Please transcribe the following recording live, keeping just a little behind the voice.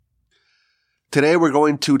Today we're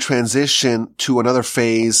going to transition to another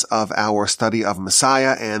phase of our study of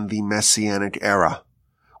Messiah and the Messianic era.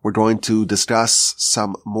 We're going to discuss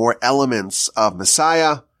some more elements of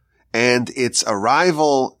Messiah and its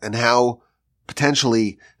arrival and how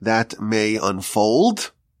potentially that may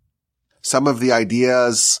unfold. Some of the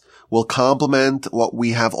ideas will complement what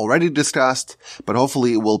we have already discussed, but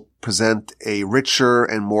hopefully it will present a richer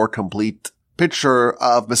and more complete picture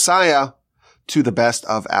of Messiah to the best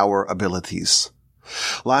of our abilities.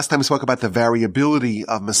 Last time we spoke about the variability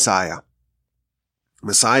of Messiah.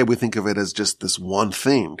 Messiah, we think of it as just this one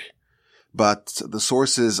thing, but the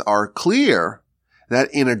sources are clear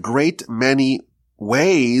that in a great many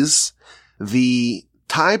ways, the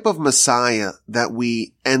type of Messiah that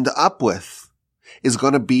we end up with is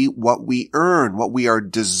going to be what we earn, what we are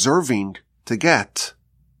deserving to get.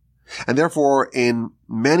 And therefore, in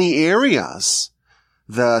many areas,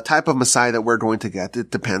 the type of Messiah that we're going to get,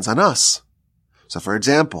 it depends on us. So for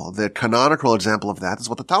example, the canonical example of that is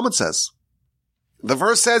what the Talmud says. The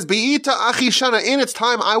verse says, Be'ita achi shana, in its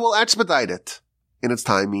time I will expedite it. In its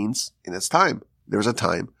time means in its time. There's a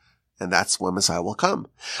time, and that's when Messiah will come.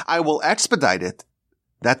 I will expedite it.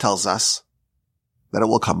 That tells us that it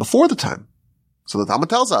will come before the time. So the Talmud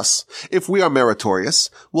tells us, if we are meritorious,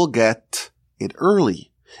 we'll get it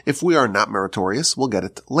early. If we are not meritorious, we'll get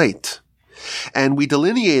it late. And we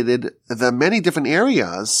delineated the many different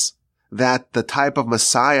areas that the type of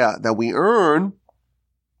Messiah that we earn,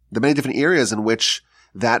 the many different areas in which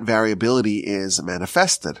that variability is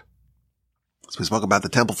manifested. So we spoke about the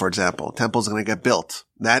temple, for example. Temple is going to get built.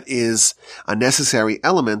 That is a necessary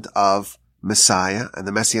element of Messiah and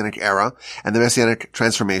the Messianic era and the Messianic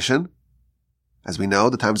transformation. As we know,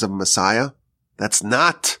 the times of Messiah, that's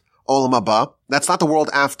not Olam Haba. That's not the world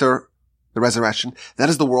after the resurrection. That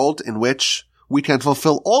is the world in which we can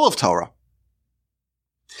fulfill all of Torah.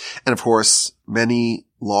 And of course, many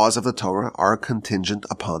laws of the Torah are contingent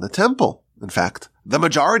upon the temple. In fact, the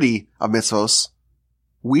majority of mitzvos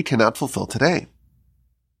we cannot fulfill today.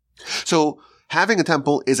 So having a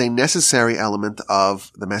temple is a necessary element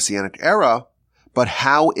of the Messianic era, but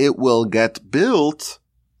how it will get built,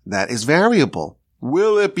 that is variable.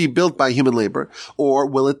 Will it be built by human labor, or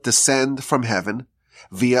will it descend from heaven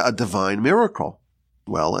via a divine miracle?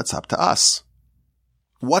 Well, it's up to us.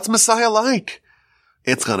 What's Messiah like?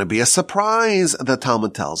 It's going to be a surprise, the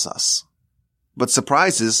Talmud tells us. But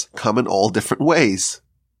surprises come in all different ways.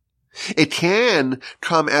 It can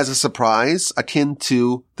come as a surprise akin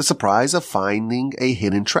to the surprise of finding a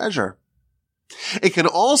hidden treasure. It can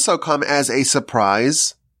also come as a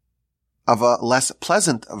surprise of a less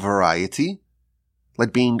pleasant variety,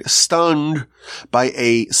 like being stung by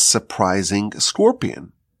a surprising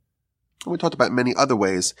scorpion. We talked about many other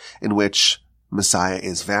ways in which Messiah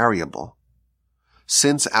is variable.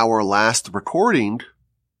 Since our last recording,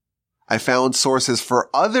 I found sources for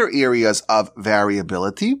other areas of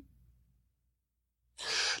variability.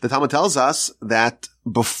 The Talmud tells us that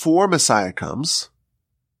before Messiah comes,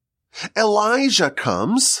 Elijah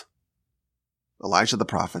comes, Elijah the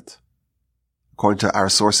prophet. According to our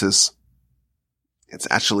sources, it's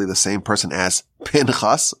actually the same person as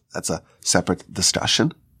Pinchas. That's a separate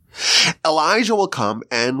discussion. Elijah will come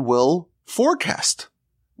and will forecast,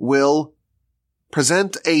 will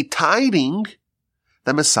present a tiding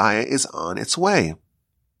that Messiah is on its way.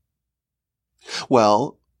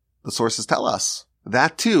 Well, the sources tell us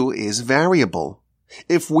that too is variable.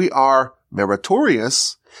 If we are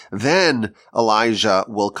meritorious, then Elijah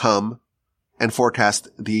will come and forecast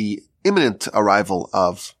the imminent arrival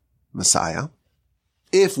of Messiah.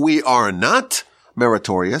 If we are not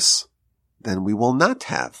meritorious, then we will not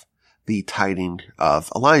have the tiding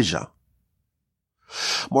of Elijah.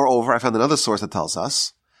 Moreover, I found another source that tells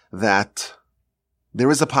us that there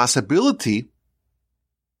is a possibility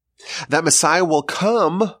that Messiah will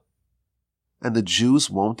come and the Jews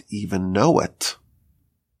won't even know it.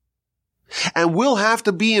 And we'll have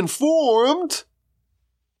to be informed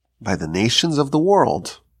by the nations of the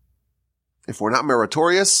world. If we're not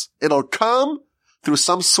meritorious, it'll come through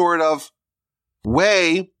some sort of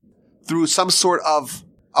way, through some sort of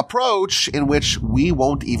approach in which we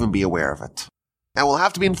won't even be aware of it. And we'll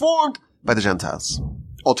have to be informed by the Gentiles.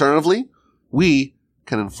 Alternatively, we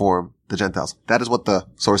can inform the Gentiles. That is what the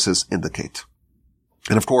sources indicate.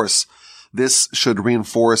 And of course, this should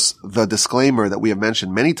reinforce the disclaimer that we have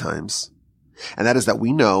mentioned many times, and that is that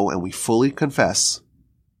we know and we fully confess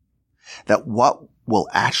that what will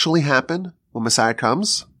actually happen when Messiah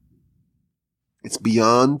comes, it's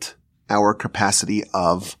beyond our capacity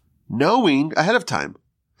of knowing ahead of time.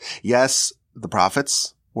 Yes, the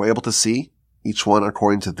prophets were able to see, each one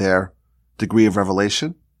according to their degree of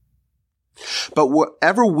revelation. But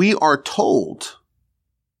whatever we are told,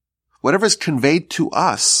 whatever is conveyed to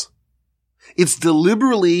us, it's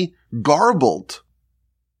deliberately garbled.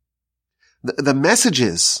 The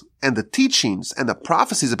messages and the teachings and the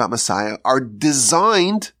prophecies about Messiah are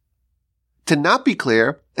designed to not be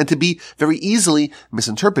clear and to be very easily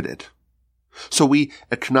misinterpreted. So we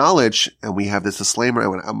acknowledge, and we have this disclaimer,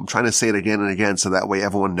 and I'm trying to say it again and again so that way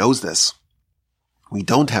everyone knows this. We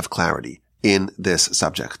don't have clarity in this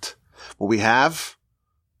subject. What we have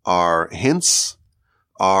are hints,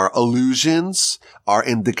 are allusions, are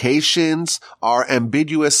indications, are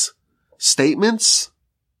ambiguous statements.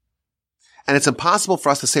 And it's impossible for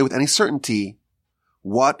us to say with any certainty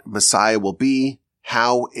what Messiah will be,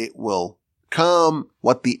 how it will come,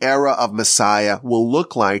 what the era of Messiah will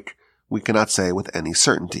look like. We cannot say with any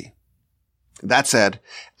certainty. That said,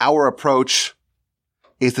 our approach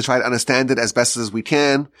is to try to understand it as best as we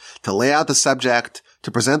can, to lay out the subject,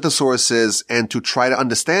 to present the sources, and to try to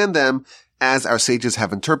understand them as our sages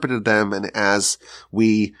have interpreted them and as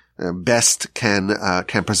we best can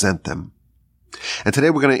present them. And today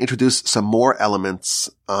we're going to introduce some more elements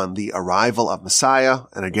on the arrival of Messiah,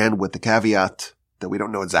 and again with the caveat that we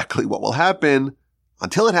don't know exactly what will happen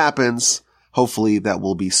until it happens. Hopefully that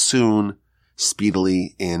will be soon,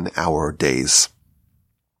 speedily in our days.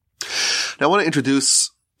 Now I want to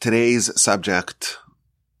introduce today's subject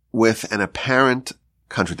with an apparent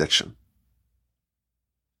contradiction.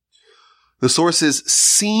 The sources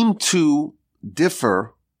seem to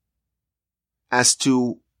differ as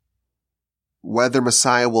to whether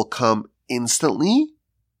Messiah will come instantly,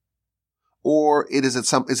 or is it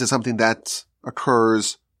something that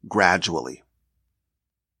occurs gradually.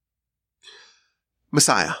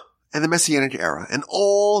 Messiah and the Messianic era and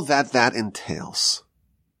all that entails.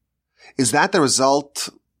 Is that the result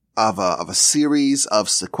of a series of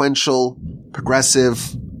sequential,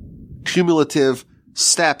 progressive, cumulative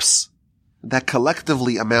steps that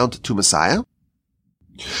collectively amount to Messiah?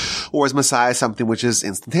 Or is Messiah something which is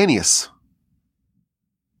instantaneous?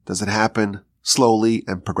 Does it happen slowly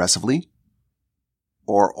and progressively,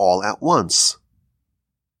 or all at once?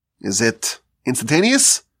 Is it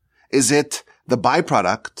instantaneous? Is it the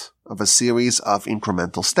byproduct of a series of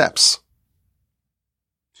incremental steps?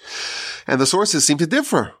 And the sources seem to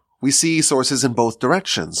differ. We see sources in both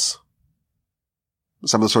directions.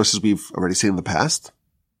 Some of the sources we've already seen in the past.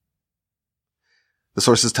 The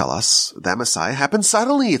sources tell us that Messiah happens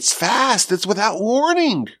suddenly. It's fast. It's without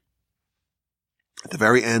warning. At the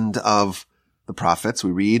very end of the prophets,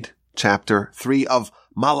 we read chapter 3 of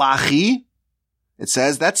Malachi. It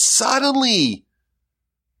says that suddenly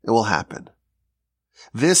it will happen.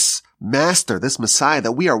 This master, this Messiah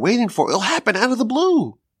that we are waiting for, it'll happen out of the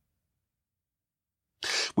blue.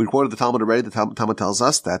 We quoted the Talmud already. The Talmud tells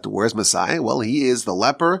us that where's Messiah? Well, he is the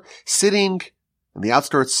leper sitting in the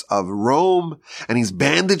outskirts of Rome, and he's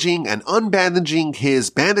bandaging and unbandaging his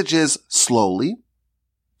bandages slowly.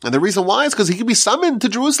 And the reason why is because he could be summoned to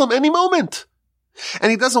Jerusalem any moment. And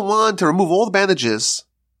he doesn't want to remove all the bandages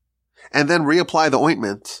and then reapply the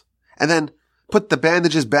ointment and then put the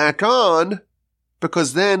bandages back on,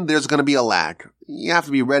 because then there's going to be a lag. You have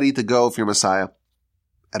to be ready to go for your Messiah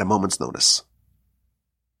at a moment's notice.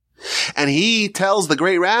 And he tells the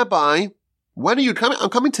great rabbi, when are you coming? I'm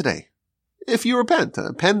coming today. If you repent,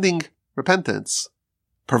 pending repentance,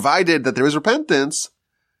 provided that there is repentance,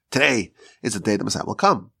 today is the day that Messiah will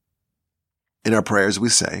come. In our prayers, we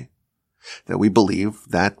say that we believe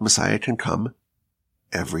that Messiah can come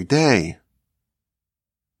every day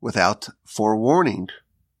without forewarning,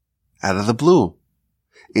 out of the blue,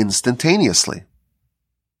 instantaneously.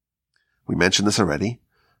 We mentioned this already.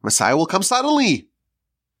 Messiah will come suddenly.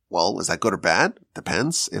 Well, is that good or bad?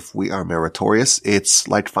 Depends. If we are meritorious, it's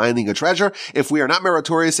like finding a treasure. If we are not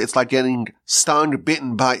meritorious, it's like getting stung,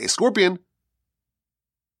 bitten by a scorpion.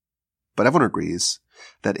 But everyone agrees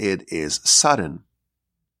that it is sudden.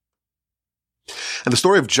 And the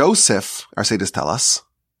story of Joseph, our sages tell us,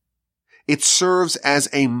 it serves as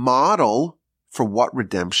a model for what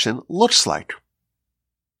redemption looks like.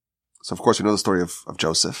 So, of course, we know the story of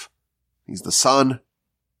Joseph. He's the son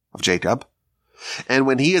of Jacob. And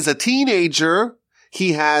when he is a teenager,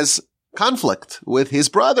 he has conflict with his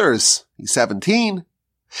brothers. He's 17.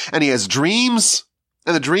 And he has dreams.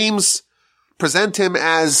 And the dreams present him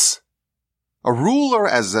as a ruler,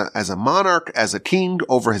 as a monarch, as a king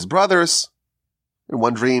over his brothers. In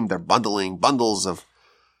one dream, they're bundling bundles of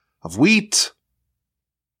wheat.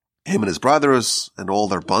 Him and his brothers and all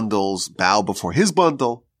their bundles bow before his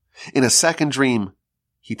bundle. In a second dream,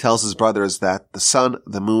 he tells his brothers that the sun,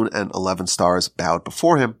 the moon, and 11 stars bowed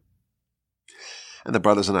before him. And the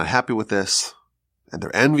brothers are not happy with this. and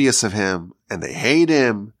they're envious of him, and they hate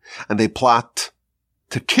him, and they plot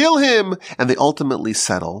to kill him, and they ultimately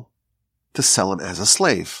settle to sell him as a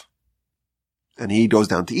slave. And he goes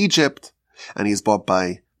down to Egypt, and he's bought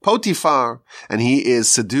by Potiphar, and he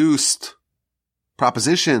is seduced,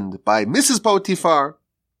 propositioned by Mrs. Potiphar,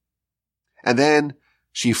 and then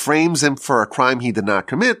she frames him for a crime he did not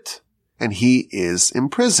commit, and he is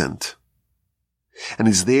imprisoned. And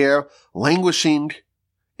he's there languishing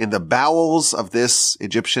in the bowels of this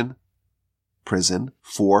Egyptian prison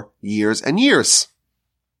for years and years.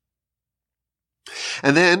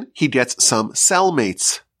 And then he gets some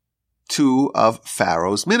cellmates, 2 of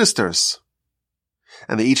Pharaoh's ministers.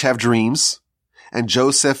 And they each have dreams, and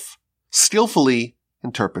Joseph skillfully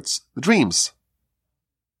interprets the dreams.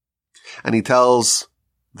 And he tells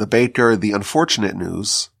the baker the unfortunate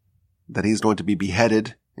news that he's going to be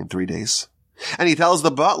beheaded in 3 days. And he tells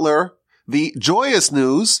the butler the joyous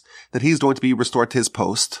news that he's going to be restored to his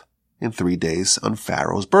post in 3 days on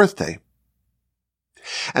Pharaoh's birthday.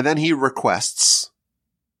 And then he requests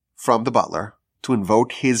from the butler to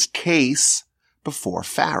invoke his case before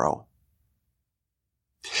Pharaoh.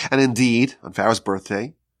 And indeed, on Pharaoh's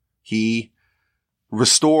birthday, he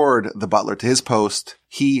restored the butler to his post.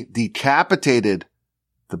 He decapitated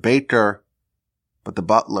the baker, but the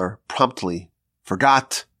butler promptly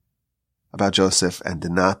forgot about Joseph and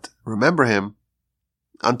did not remember him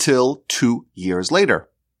until 2 years later.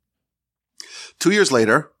 2 years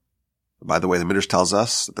later, by the way, the Midrash tells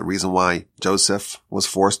us that the reason why Joseph was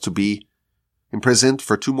forced to be imprisoned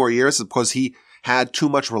for 2 more years is because he had too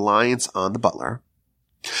much reliance on the butler.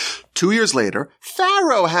 2 years later,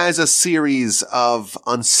 Pharaoh has a series of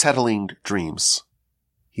unsettling dreams.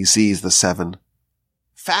 He sees the 7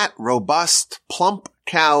 fat, robust, plump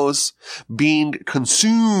cows being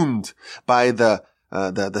consumed by the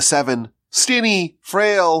 7 skinny,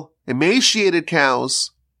 frail, emaciated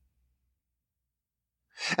cows.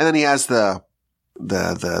 And then he has the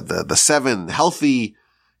 7 healthy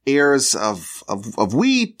ears of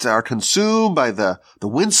wheat are consumed by the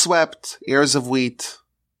windswept ears of wheat.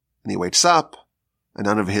 And he wakes up, and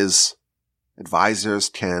none of his advisors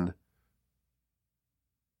can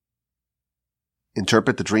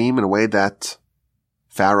interpret the dream in a way that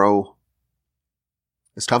Pharaoh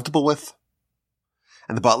is comfortable with.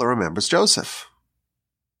 And the butler remembers Joseph.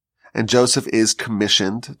 And Joseph is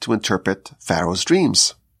commissioned to interpret Pharaoh's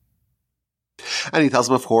dreams. And he tells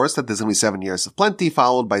him, of course, that there's going to be 7 years of plenty,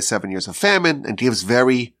 followed by 7 years of famine, and gives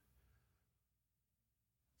very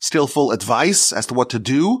skillful advice as to what to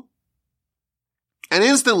do. And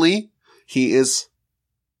instantly, he is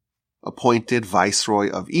appointed viceroy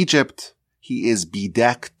of Egypt. He is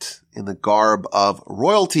bedecked in the garb of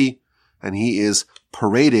royalty, and he is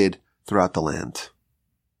paraded throughout the land.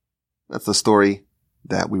 That's the story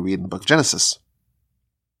that we read in the book of Genesis.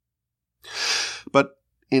 But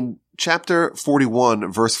in chapter 41,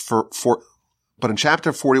 verse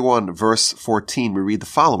 14, we read the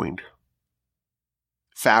following.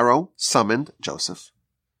 Pharaoh summoned Joseph,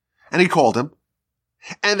 and he called him,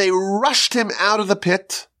 and they rushed him out of the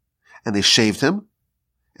pit, and they shaved him,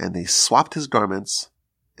 and they swapped his garments,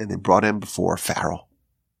 and they brought him before Pharaoh.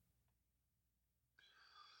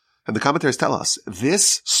 And the commentaries tell us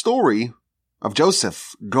this story of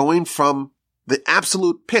Joseph going from the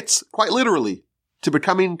absolute pits, quite literally, to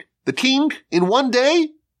becoming the king in one day,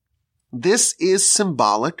 this is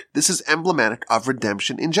symbolic, this is emblematic of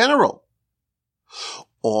redemption in general.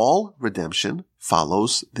 All redemption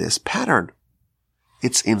follows this pattern.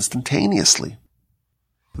 It's instantaneously.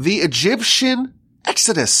 The Egyptian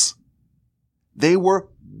Exodus, they were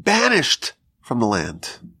banished from the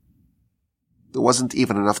land. There wasn't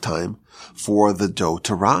even enough time for the dough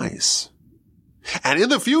to rise. And in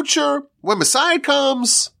the future, when Messiah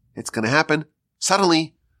comes, it's going to happen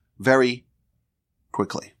suddenly, very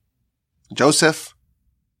quickly. Joseph,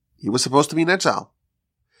 he was supposed to be in exile.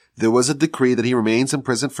 There was a decree that he remains in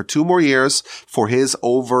prison for 2 more years for his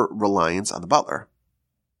over-reliance on the butler.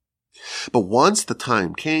 But once the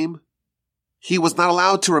time came, he was not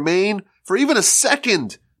allowed to remain for even a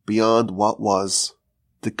second beyond what was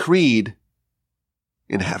decreed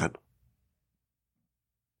in heaven.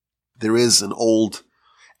 There is an old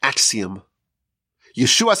axiom.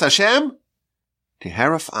 Yeshuas Hashem,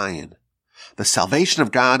 Teharaf Ayin. The salvation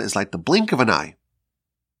of God is like the blink of an eye.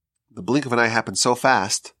 The blink of an eye happens so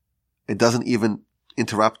fast, it doesn't even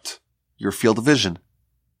interrupt your field of vision.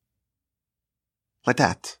 Like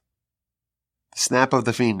that. The snap of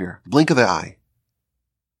the finger, blink of the eye,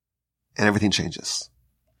 and everything changes.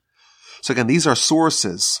 So again, these are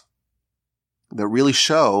sources that really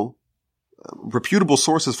show reputable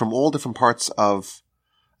sources from all different parts of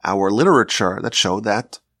our literature that showed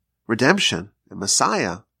that redemption and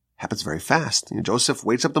Messiah happens very fast. Joseph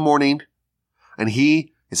wakes up in the morning and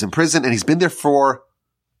he is in prison and he's been there for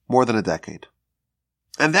more than a decade.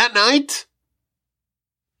 And that night,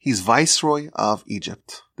 he's viceroy of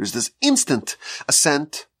Egypt. There's this instant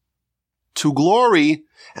ascent to glory,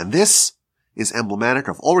 and this is emblematic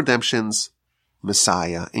of all redemptions,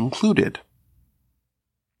 Messiah included.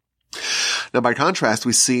 Now, by contrast,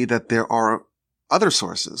 we see that there are other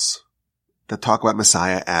sources that talk about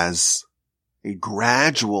Messiah as a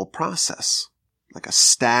gradual process, like a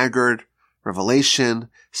staggered revelation,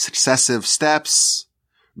 successive steps,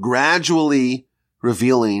 gradually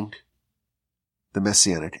revealing the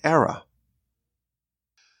Messianic era.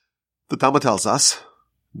 The Talmud tells us,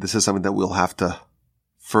 this is something that we'll have to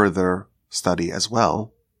further study as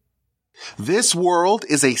well, this world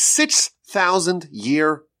is a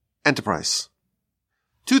 6,000-year enterprise.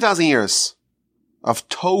 2,000 years of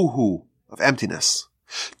tohu, of emptiness.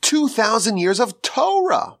 2,000 years of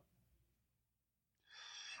Torah.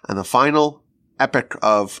 And the final epic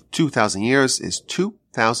of 2,000 years is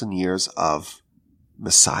 2,000 years of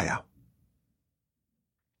Messiah.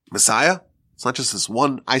 Messiah, it's not just this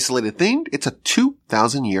one isolated thing, it's a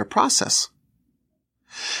 2,000-year process.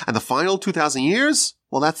 And the final 2,000 years,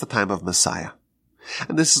 well, that's the time of Messiah.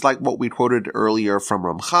 And this is like what we quoted earlier from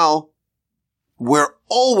Ramchal. We're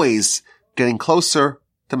always getting closer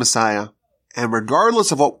to Messiah. And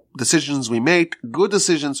regardless of what decisions we make, good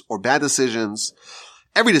decisions or bad decisions,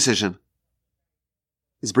 every decision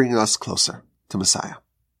is bringing us closer to Messiah.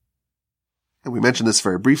 And we mentioned this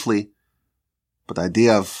very briefly, but the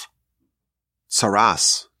idea of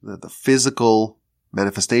tsaras, the physical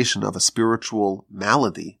manifestation of a spiritual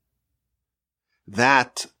malady,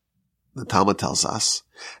 that, the Talmud tells us,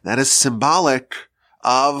 that is symbolic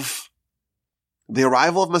of the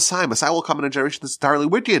arrival of Messiah. Messiah will come in a generation that's entirely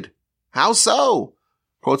wicked. How so?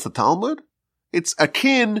 Quotes the Talmud. It's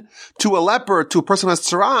akin to a leper, to a person who has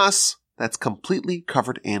tsaras, that's completely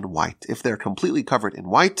covered in white. If they're completely covered in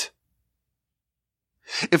white,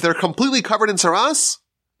 if they're completely covered in tsaras,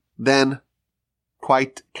 then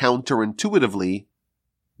quite counterintuitively,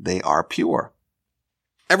 they are pure.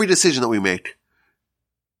 Every decision that we make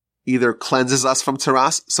either cleanses us from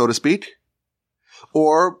tsaras, so to speak,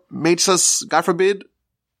 or makes us, God forbid,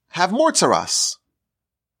 have more tsaras,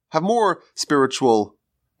 have more spiritual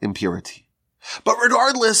impurity. But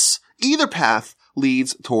regardless, either path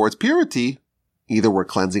leads towards purity. Either we're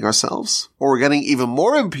cleansing ourselves or we're getting even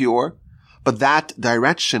more impure, but that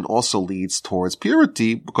direction also leads towards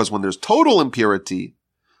purity, because when there's total impurity,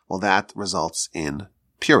 well, that results in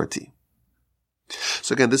purity.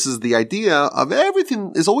 So again, this is the idea of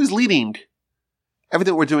everything is always leading.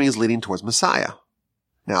 Everything we're doing is leading towards Messiah.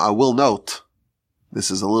 Now, I will note,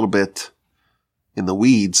 this is a little bit in the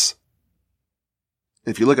weeds.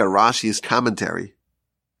 If you look at Rashi's commentary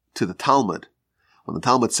to the Talmud, when the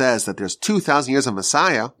Talmud says that there's 2,000 years of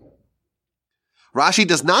Messiah, Rashi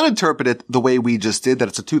does not interpret it the way we just did, that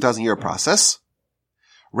it's a 2,000-year process.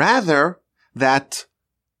 Rather, that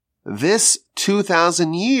this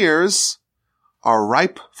 2,000 years are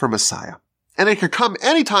ripe for Messiah. And it could come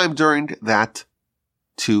anytime during that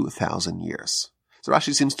 2,000 years. So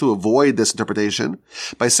Rashi seems to avoid this interpretation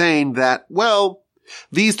by saying that, well,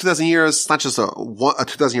 these 2,000 years, it's not just a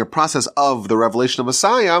 2,000-year process of the revelation of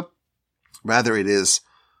Messiah. Rather, it is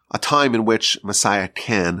a time in which Messiah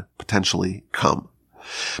can potentially come.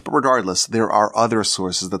 But regardless, there are other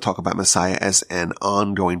sources that talk about Messiah as an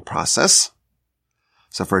ongoing process.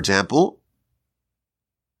 So, for example,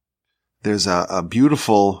 there's a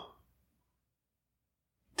beautiful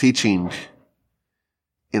teaching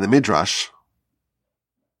in the Midrash.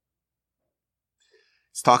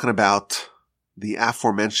 It's talking about the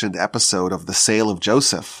aforementioned episode of the sale of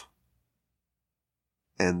Joseph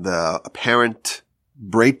and the apparent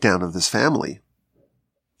breakdown of this family.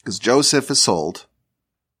 Because Joseph is sold,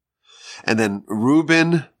 and then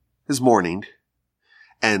Reuben is mourning,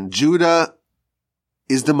 and Judah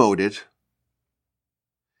is demoted,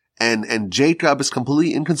 and Jacob is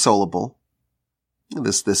completely inconsolable.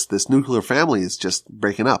 This nuclear family is just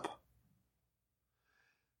breaking up.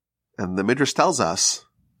 And the Midrash tells us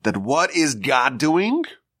that what is God doing?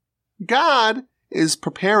 God is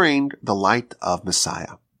preparing the light of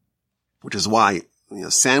Messiah. Which is why,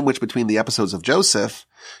 sandwiched between the episodes of Joseph,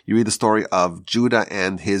 you read the story of Judah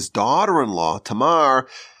and his daughter-in-law, Tamar,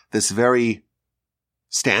 this very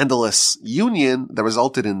scandalous union that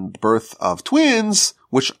resulted in the birth of twins,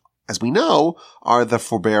 which, as we know, are the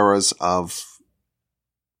forebearers of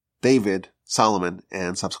David, Solomon,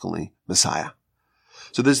 and subsequently Messiah.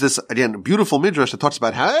 So there's this, again, beautiful midrash that talks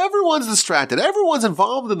about how everyone's distracted. Everyone's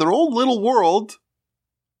involved in their own little world.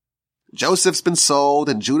 Joseph's been sold,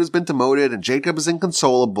 and Judah's been demoted, and Jacob is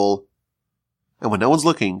inconsolable. And when no one's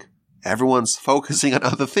looking, everyone's focusing on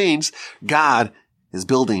other things. God is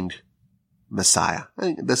building Messiah.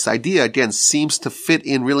 And this idea, again, seems to fit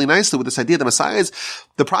in really nicely with this idea that Messiah is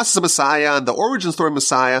the process of Messiah and the origin story of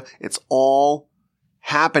Messiah. It's all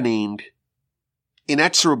happening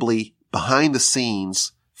inexorably behind the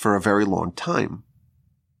scenes for a very long time.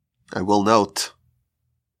 I will note,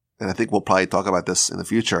 and I think we'll probably talk about this in the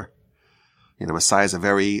future, Messiah is a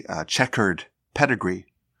very checkered pedigree.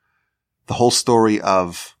 The whole story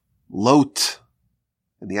of Lot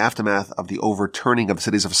in the aftermath of the overturning of the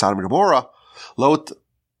cities of Sodom and Gomorrah, Lot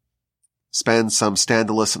spends some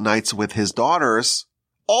scandalous nights with his daughters,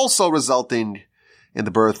 also resulting in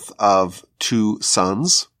the birth of 2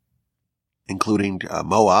 sons, including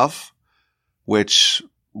Moab, which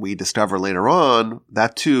we discover later on,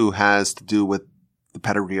 that too has to do with the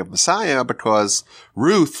pedigree of Messiah, because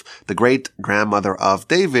Ruth, the great-grandmother of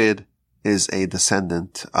David, is a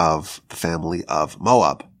descendant of the family of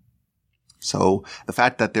Moab. So the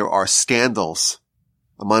fact that there are scandals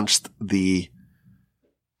amongst the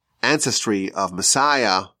ancestry of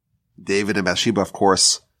Messiah, David and Bathsheba, of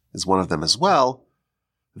course, is one of them as well.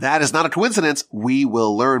 That is not a coincidence. We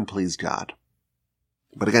will learn, please God.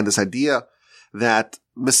 But again, this idea that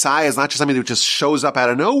Messiah is not just something that just shows up out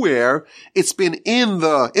of nowhere. It's been in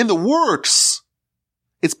the works.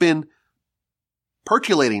 It's been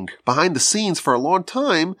percolating behind the scenes for a long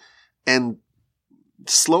time, and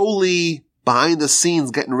slowly behind the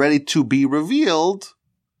scenes getting ready to be revealed.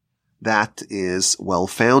 That is well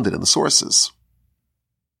founded in the sources.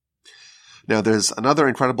 Now there's another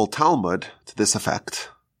incredible Talmud to this effect.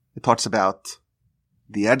 It talks about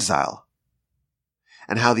the exile,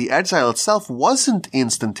 and how the exile itself wasn't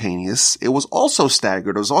instantaneous. It was also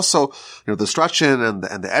staggered. It was also, the destruction and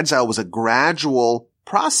the exile was a gradual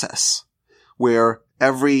process where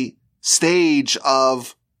every stage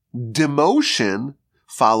of demotion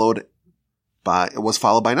was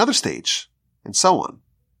followed by another stage, and so on.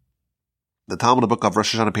 The Talmud book of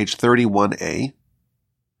Rosh Hashanah, page 31a,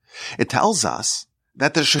 it tells us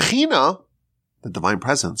that the Shekhinah, the divine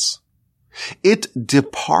presence, it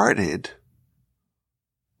departed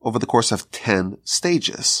over the course of 10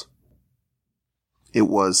 stages. It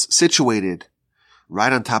was situated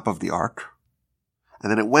right on top of the ark,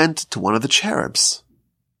 and then it went to one of the cherubs.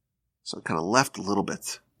 So it kind of left a little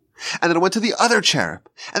bit. And then it went to the other cherub,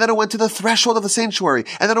 and then it went to the threshold of the sanctuary,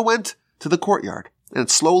 and then it went to the courtyard, and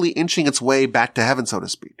it's slowly inching its way back to heaven, so to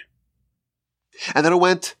speak. And then it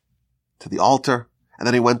went to the altar, and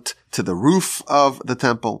then it went to the roof of the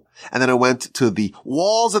temple, and then it went to the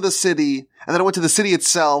walls of the city, and then it went to the city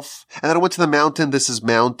itself, and then it went to the mountain. This is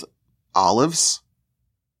Mount Olives.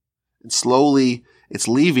 And slowly it's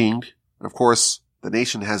leaving. And of course, the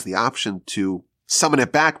nation has the option to summon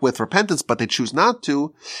it back with repentance, but they choose not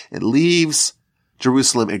to. It leaves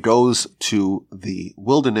Jerusalem. It goes to the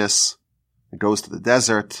wilderness. It goes to the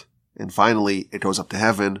desert. And finally, it goes up to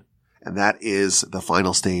heaven. And that is the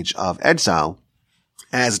final stage of exile.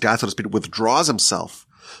 As God, so to speak, withdraws himself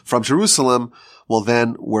from Jerusalem, well,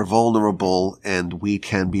 then we're vulnerable and we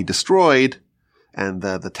can be destroyed, and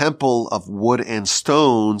the temple of wood and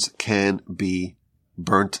stones can be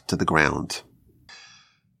burnt to the ground.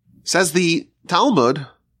 Says the Talmud,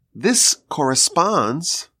 this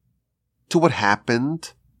corresponds to what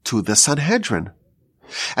happened to the Sanhedrin.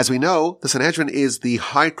 As we know, the Sanhedrin is the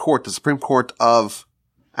high court, the Supreme Court of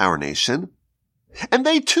our nation, and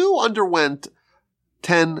they too underwent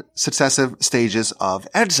 10 successive stages of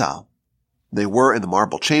exile. They were in the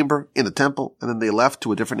marble chamber, in the temple, and then they left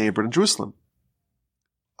to a different neighborhood in Jerusalem,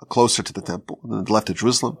 closer to the temple, and then they left to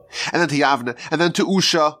Jerusalem, and then to Yavne, and then to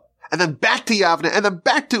Usha, and then back to Yavne, and then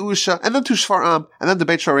back to Usha, and then to Shfar'am, and then to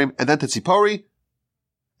Beit Sharim, and then to Tzipori,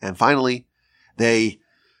 and finally, they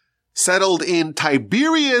settled in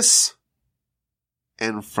Tiberias,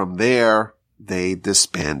 and from there, they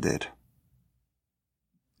disbanded.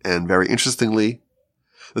 And very interestingly,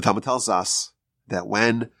 the Talmud tells us that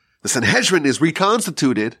when the Sanhedrin is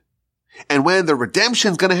reconstituted, and when the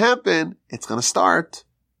redemption is going to happen, it's going to start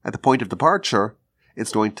at the point of departure.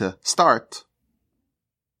 It's going to start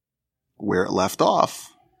where it left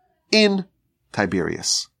off, in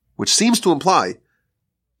Tiberias, which seems to imply,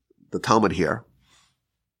 the Talmud here,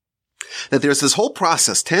 that there's this whole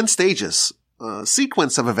process, 10 stages,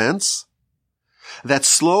 sequence of events that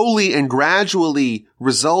slowly and gradually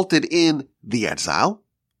resulted in the exile,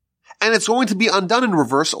 and it's going to be undone in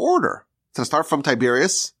reverse order. It's going to start from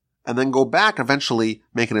Tiberias, and then go back, eventually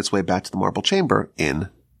making its way back to the marble chamber in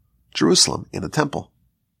Jerusalem, in the temple.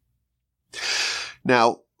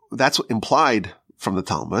 Now, that's implied from the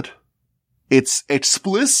Talmud. It's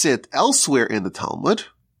explicit elsewhere in the Talmud.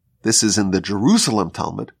 This is in the Jerusalem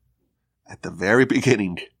Talmud. At the very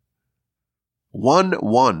beginning,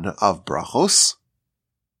 1:1 of Brachos,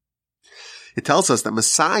 it tells us that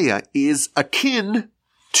Messiah is akin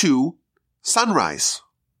to sunrise.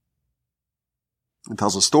 It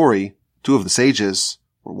tells a story. Two of the sages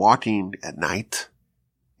were walking at night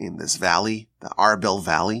in this valley, the Arbel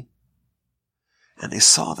Valley, and they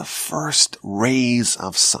saw the first rays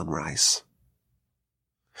of sunrise.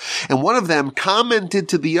 And one of them commented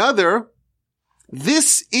to the other,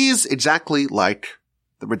 "This is exactly like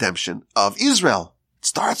the redemption of Israel. It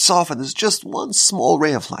starts off and there's just one small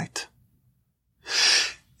ray of light.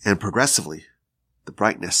 And progressively, the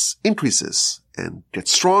brightness increases and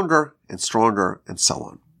gets stronger and stronger and so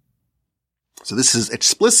on." So this is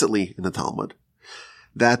explicitly in the Talmud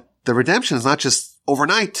that the redemption is not just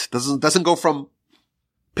overnight, doesn't go from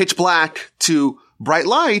pitch black to bright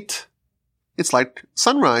light. It's like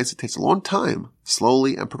sunrise. It takes a long time,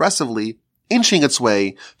 slowly and progressively inching its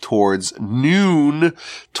way towards noon,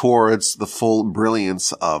 towards the full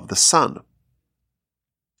brilliance of the sun.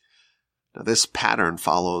 Now, this pattern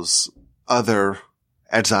follows other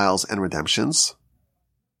exiles and redemptions.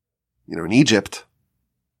 In Egypt,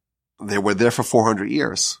 they were there for 400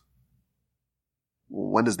 years.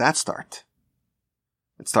 When does that start?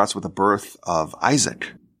 It starts with the birth of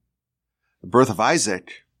Isaac. The birth of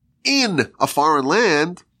Isaac in a foreign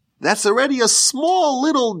land, that's already a small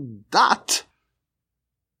little dot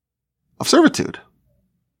of servitude.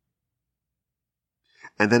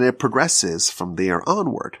 And then it progresses from there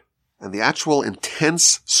onward. And the actual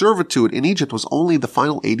intense servitude in Egypt was only the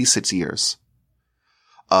final 86 years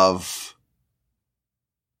of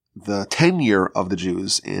the tenure of the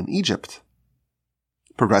Jews in Egypt.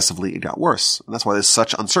 Progressively, it got worse. And that's why there's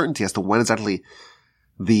such uncertainty as to when exactly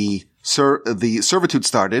the servitude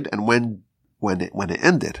started and when it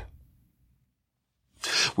ended.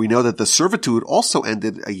 We know that the servitude also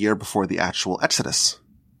ended a year before the actual Exodus.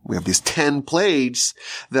 We have these 10 plagues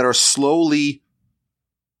that are slowly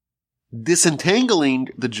disentangling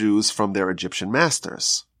the Jews from their Egyptian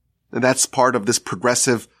masters. And that's part of this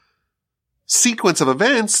progressive sequence of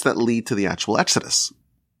events that lead to the actual Exodus.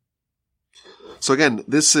 So again,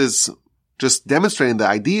 this is just demonstrating the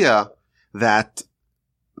idea that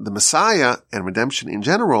the Messiah and redemption in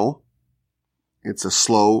general, it's a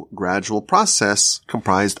slow, gradual process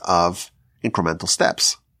comprised of incremental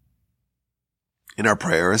steps. In our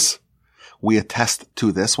prayers, we attest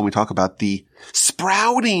to this when we talk about the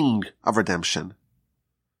sprouting of redemption.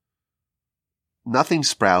 Nothing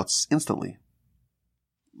sprouts instantly.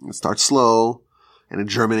 It starts slow, and it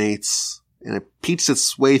germinates, and it peeks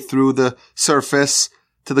its way through the surface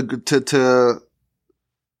to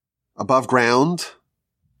above ground,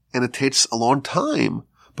 and it takes a long time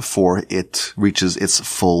before it reaches its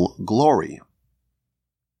full glory.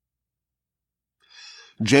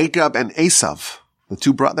 Jacob and Esav, the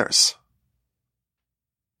two brothers.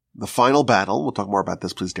 The final battle, we'll talk more about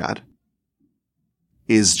this, please God,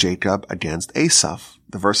 is Jacob against Esav.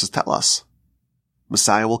 The verses tell us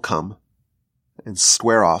Messiah will come and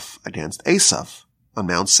square off against Esav on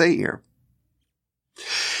Mount Seir.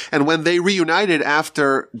 And when they reunited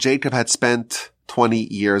after Jacob had spent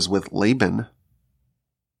 20 years with Laban,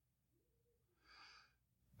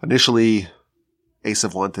 initially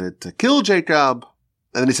Esav wanted to kill Jacob,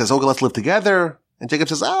 and then he says, "Okay, let's live together." And Jacob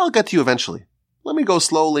says, "I'll get to you eventually. Let me go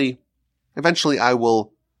slowly. Eventually I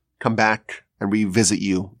will come back and revisit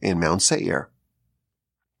you in Mount Seir."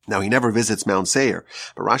 Now, he never visits Mount Seir,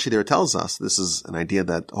 but Rashi there tells us, this is an idea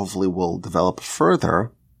that hopefully will develop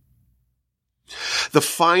further, the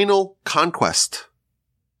final conquest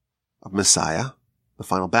of Messiah, the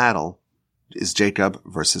final battle, is Jacob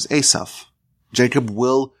versus Esav. Jacob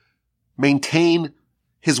will maintain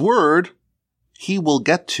his word. He will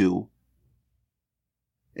get to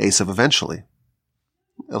Esav eventually.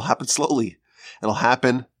 It'll happen slowly. It'll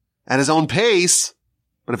happen at his own pace,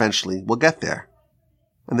 but eventually we'll get there.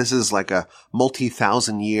 And this is like a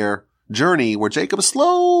multi-thousand-year journey where Jacob is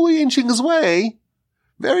slowly inching his way,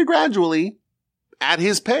 very gradually, at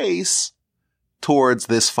his pace, towards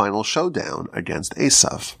this final showdown against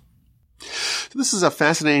Esav. So this is a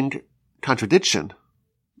fascinating contradiction.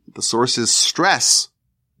 The sources stress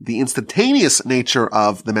the instantaneous nature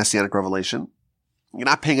of the Messianic revelation. You're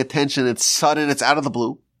not paying attention, it's sudden, it's out of the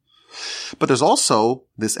blue. But there's also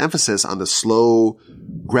this emphasis on the slow,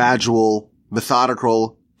 gradual,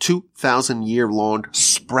 methodical, 2,000-year-long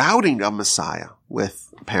sprouting of Messiah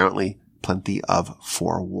with apparently plenty of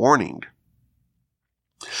forewarning.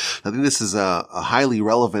 I think this is a highly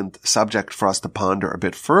relevant subject for us to ponder a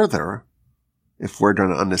bit further if we're going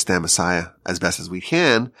to understand Messiah as best as we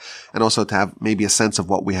can, and also to have maybe a sense of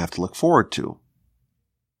what we have to look forward to.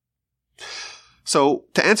 So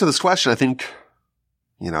to answer this question, I think,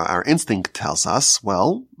 our instinct tells us,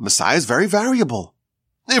 well, Messiah is very variable.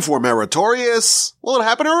 If we're meritorious, well, it'll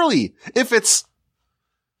happen early. If it's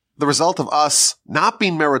the result of us not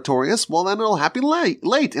being meritorious, well, then it'll happen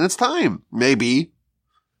late in its time. Maybe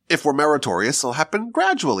if we're meritorious, it'll happen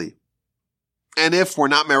gradually. And if we're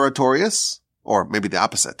not meritorious, or maybe the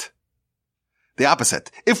opposite.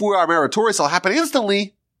 If we are meritorious, it'll happen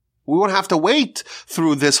instantly. We won't have to wait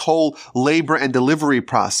through this whole labor and delivery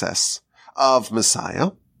process of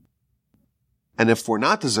Messiah. And if we're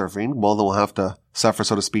not deserving, well, then we'll have to suffer,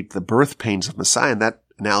 so to speak, the birth pains of Messiah. And that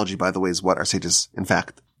analogy, by the way, is what our sages, in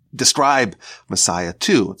fact, describe Messiah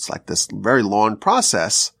to. It's like this very long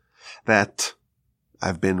process that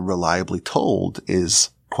I've been reliably told is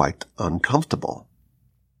quite uncomfortable.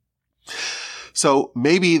 So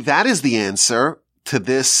maybe that is the answer to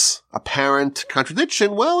this apparent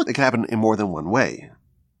contradiction. Well, it can happen in more than one way.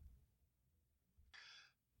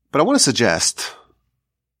 But I want to suggest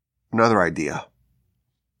another idea.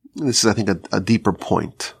 This is, I think, a deeper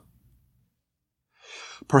point.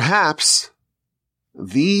 Perhaps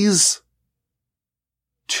these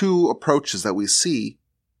two approaches that we see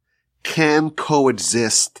can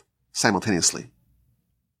coexist simultaneously.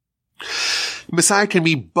 Messiah can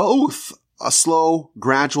be both a slow,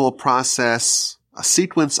 gradual process, a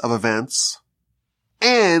sequence of events,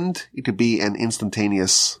 and it could be an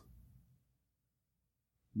instantaneous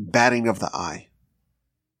batting of the eye.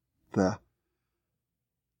 The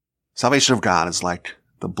salvation of God is like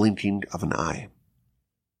the blinking of an eye.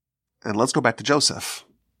 And let's go back to Joseph.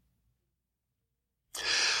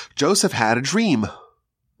 Joseph had a dream,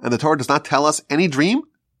 and the Torah does not tell us any dream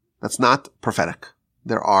that's not prophetic.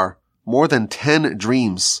 There are more than 10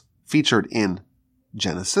 dreams featured in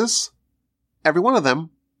Genesis. Every one of them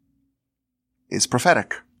is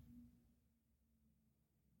prophetic.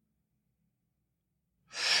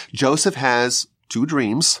 Joseph has 2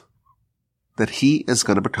 dreams that he is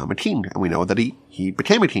going to become a king, and we know that he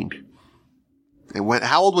became a king. And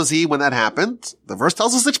how old was he when that happened? The verse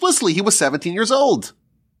tells us explicitly he was 17 years old.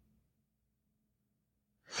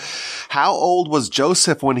 How old was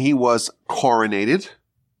Joseph when he was coronated?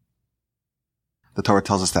 The Torah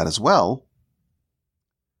tells us that as well.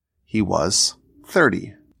 He was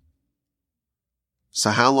 30. So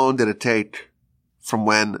how long did it take from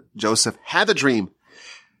when Joseph had the dream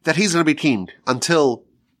that he's going to be king until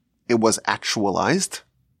it was actualized?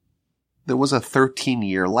 There was a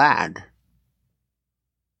 13-year lag.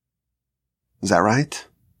 Is that right?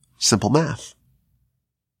 Simple math.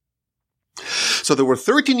 So there were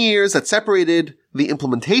 13 years that separated the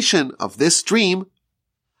implementation of this dream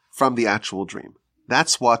from the actual dream.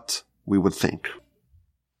 That's what we would think.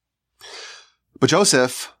 But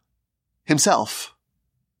Joseph himself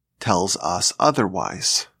tells us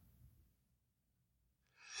otherwise.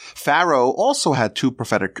 Pharaoh also had 2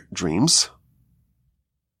 prophetic dreams.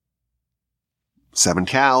 7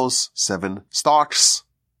 cows, 7 stalks.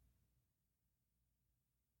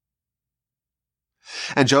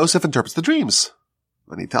 And Joseph interprets the dreams.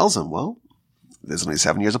 And he tells him, well, there's only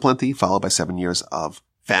 7 years of plenty, followed by 7 years of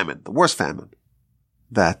famine, the worst famine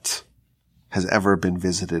that has ever been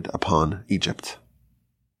visited upon Egypt.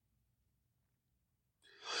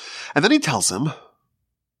 And then he tells him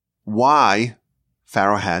why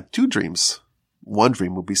Pharaoh had 2 dreams. 1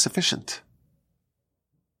 dream would be sufficient.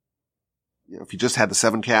 If you just had the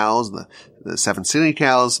 7 cows, the 7 skinny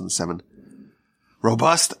cows, and the 7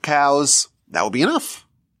 robust cows, that would be enough.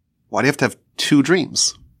 Why do you have to have 2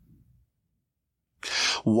 dreams?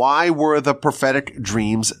 Why were the prophetic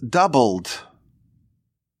dreams doubled?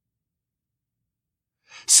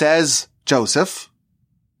 Says Joseph,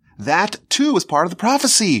 that too is part of the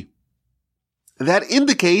prophecy. That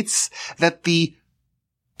indicates that the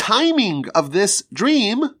timing of this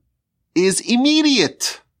dream is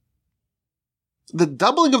immediate. The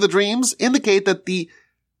doubling of the dreams indicate that the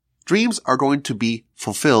dreams are going to be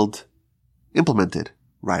fulfilled, implemented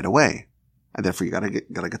right away. And therefore you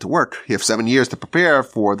gotta get to work. You have 7 years to prepare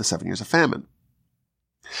for the 7 years of famine.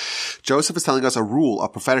 Joseph is telling us a rule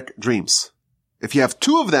of prophetic dreams. If you have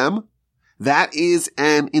 2 of them, that is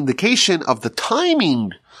an indication of the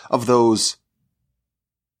timing of those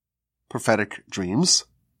prophetic dreams.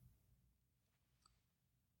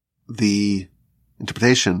 The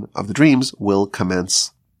interpretation of the dreams will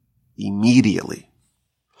commence immediately.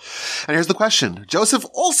 And here's the question. Joseph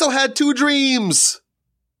also had 2 dreams.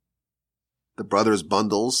 The brothers'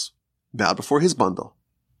 bundles bowed before his bundle.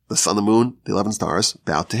 The sun, the moon, the 11 stars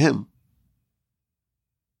bowed to him.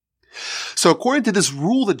 So according to this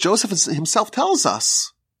rule that Joseph himself tells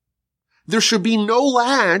us, there should be no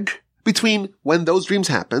lag between when those dreams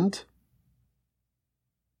happened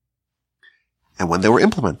and when they were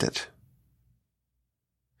implemented.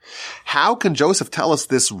 How can Joseph tell us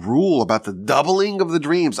this rule about the doubling of the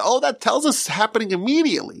dreams? Oh, that tells us it's happening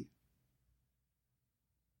immediately,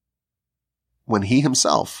 when he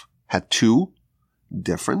himself had 2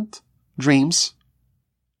 different dreams,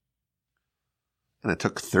 and it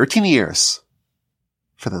took 13 years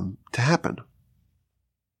for them to happen.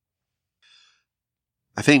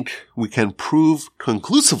 I think we can prove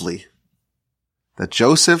conclusively that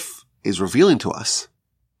Joseph is revealing to us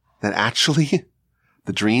that actually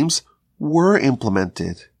the dreams were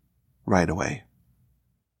implemented right away.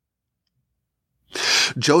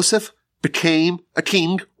 Joseph became a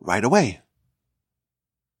king right away.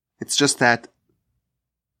 It's just that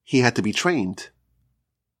he had to be trained.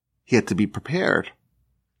 He had to be prepared.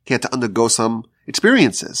 He had to undergo some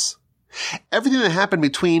experiences. Everything that happened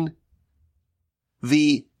between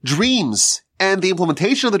the dreams and the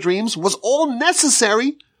implementation of the dreams was all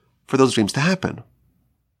necessary for those dreams to happen.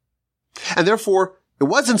 And therefore, it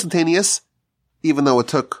was instantaneous, even though it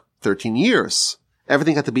took 13 years.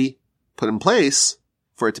 Everything had to be put in place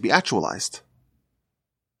for it to be actualized.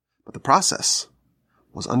 But the process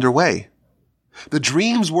was underway. The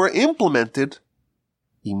dreams were implemented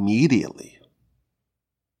immediately.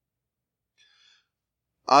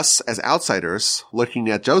 Us as outsiders looking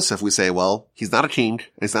at Joseph, we say, well, he's not a king,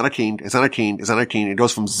 he's not a king, he's not a king, he's not a king. It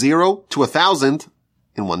goes from 0 to 1,000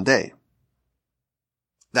 in one day.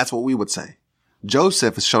 That's what we would say.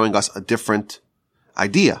 Joseph is showing us a different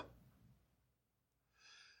idea.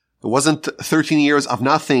 It wasn't 13 years of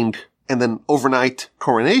nothing and then overnight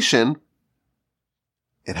coronation.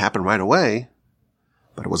 It happened right away,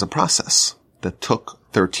 but it was a process that took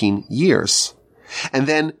 13 years. And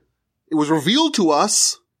then it was revealed to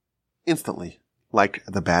us instantly, like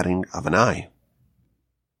the batting of an eye.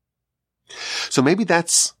 So maybe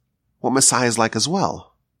that's what Messiah is like as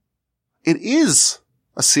well. It is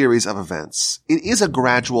a series of events. It is a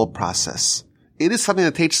gradual process. It is something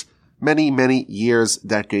that takes many, many years,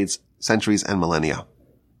 decades, centuries, and millennia.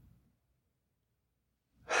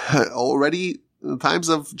 Already in the times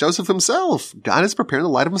of Joseph himself, God is preparing the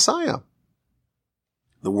light of Messiah.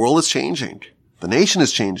 The world is changing. The nation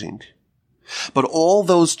is changing. But all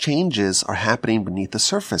those changes are happening beneath the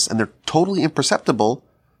surface, and they're totally imperceptible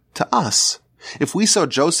to us. If we saw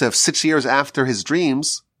Joseph 6 years after his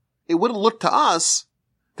dreams, it wouldn't look to us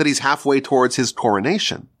that he's halfway towards his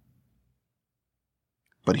coronation.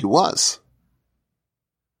 But he was.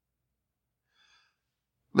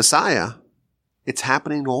 Messiah, it's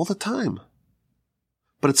happening all the time.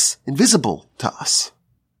 But it's invisible to us.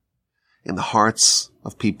 In the hearts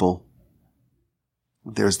of people,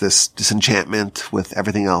 there's this disenchantment with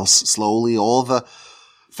everything else. Slowly, all the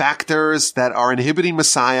factors that are inhibiting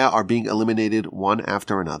Messiah are being eliminated one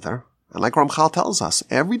after another. And like Ramchal tells us,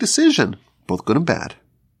 every decision, both good and bad,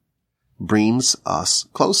 brings us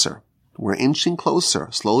closer. We're inching closer,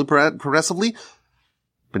 slowly, progressively,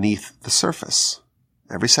 beneath the surface.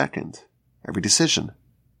 Every second, every decision,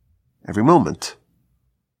 every moment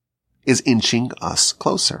is inching us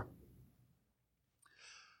closer.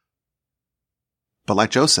 But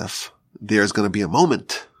like Joseph, there's going to be a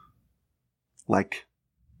moment, like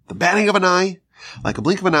the batting of an eye, like a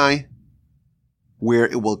blink of an eye, where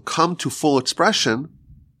it will come to full expression,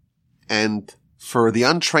 and for the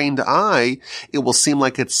untrained eye, it will seem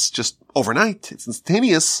like it's just overnight, it's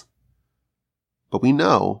instantaneous, but we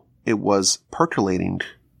know it was percolating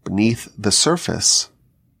beneath the surface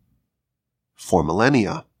for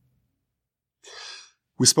millennia.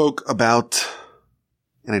 We spoke about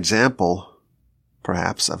an example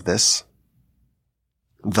perhaps of this.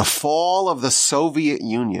 The fall of the Soviet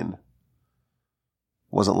Union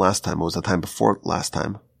wasn't last time, it was the time before last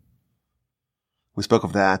time. We spoke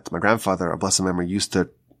of that. My grandfather, of blessed memory, used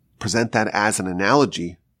to present that as an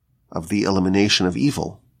analogy of the elimination of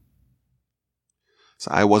evil.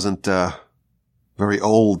 So I wasn't very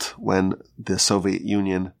old when the Soviet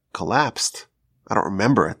Union collapsed. I don't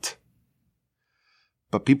remember it.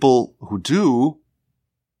 But people who do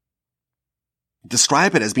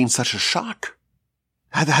describe it as being such a shock.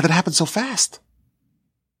 How did it happen so fast?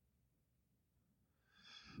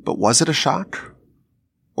 But was it a shock?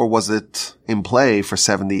 Or was it in play for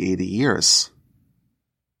 70, 80 years?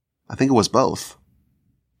 I think it was both.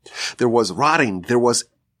 There was rotting, there was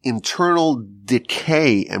internal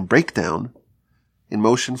decay and breakdown in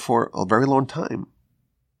motion for a very long time.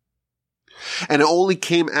 And it only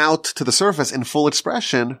came out to the surface in full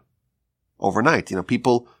expression overnight.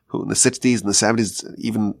 People who in the 60s and the 70s,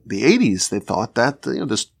 even the 80s, they thought that,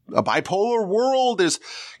 there's a bipolar world, there's,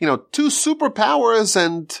 two superpowers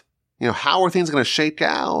and, how are things going to shake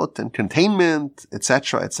out and containment,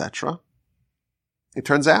 etc., etc. It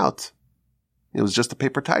turns out it was just a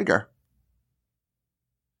paper tiger.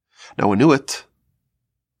 No one knew it.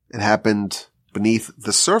 It happened beneath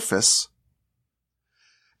the surface.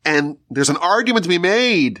 And there's an argument to be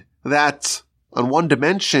made that on one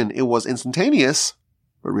dimension it was instantaneous,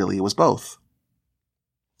 but really it was both.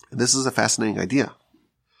 And this is a fascinating idea.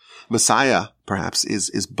 Messiah, perhaps,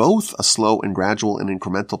 is both a slow and gradual and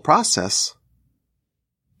incremental process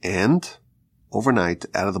and overnight,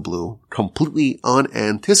 out of the blue, completely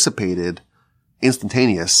unanticipated,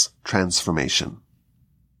 instantaneous transformation.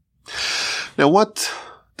 Now, what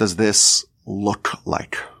does this look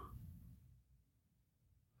like?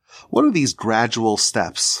 What are these gradual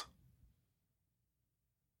steps?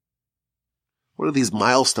 What are these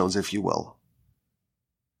milestones, if you will,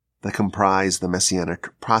 that comprise the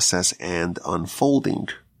messianic process and unfolding?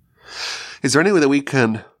 Is there any way that we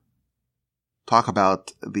can talk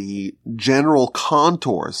about the general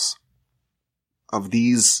contours of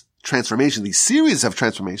these transformations, these series of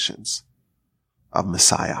transformations of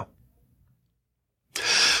Messiah?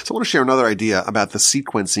 So I want to share another idea about the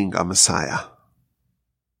sequencing of Messiah.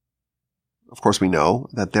 Of course, we know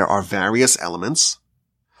that there are various elements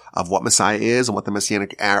of what Messiah is and what the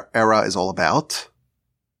Messianic era is all about.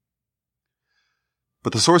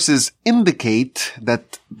 But the sources indicate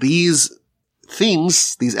that these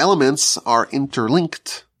things, these elements, are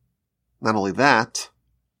interlinked. Not only that,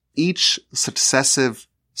 each successive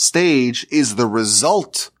stage is the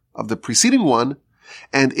result of the preceding one,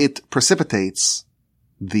 and it precipitates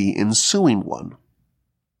the ensuing one.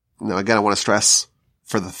 Now, again, I want to stress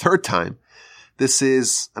for the third time, this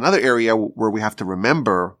is another area where we have to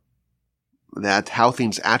remember that how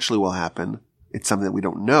things actually will happen, it's something that we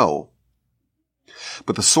don't know.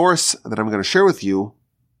 But the source that I'm going to share with you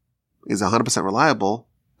is 100% reliable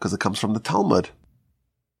because it comes from the Talmud.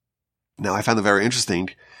 Now, I found it very interesting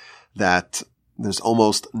that there's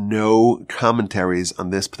almost no commentaries on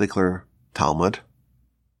this particular Talmud.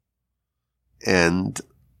 And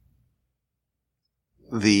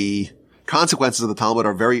the consequences of the Talmud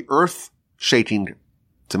are very earth-shaking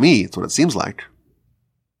to me. It's what it seems like.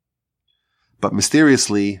 But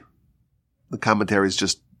mysteriously, the commentaries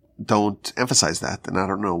just don't emphasize that, and I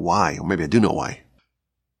don't know why, or maybe I do know why.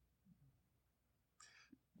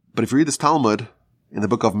 But if you read this Talmud in the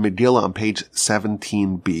book of Megillah on page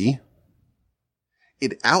 17b,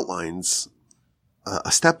 it outlines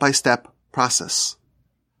a step-by-step process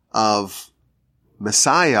of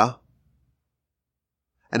Messiah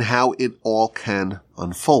and how it all can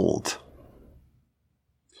unfold.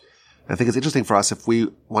 I think it's interesting for us if we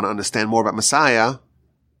want to understand more about Messiah,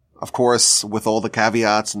 of course, with all the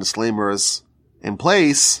caveats and disclaimers in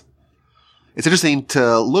place. It's interesting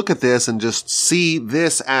to look at this and just see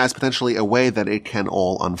this as potentially a way that it can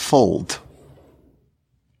all unfold.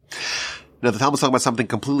 Now, the Talmud's talking about something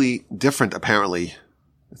completely different, apparently.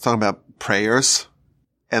 It's talking about prayers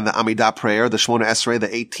and the Amidah prayer, the Shemona Esrei,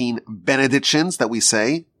 the 18 benedictions that we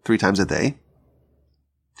say 3 times a day.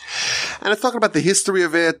 And it's talking about the history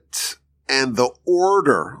of it and the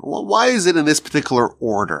order. Well, why is it in this particular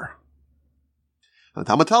order? The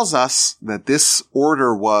Talmud tells us that this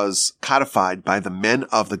order was codified by the men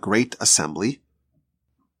of the Great Assembly.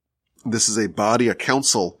 This is a body, a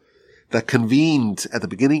council, that convened at the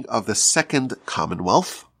beginning of the Second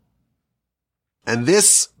Commonwealth. And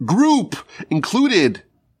this group included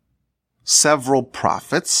several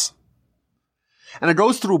prophets. And it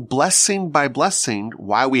goes through blessing by blessing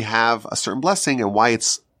why we have a certain blessing and why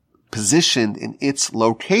it's positioned in its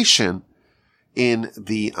location in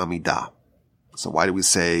the Amidah. So why do we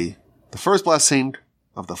say the first blessing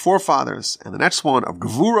of the forefathers and the next one of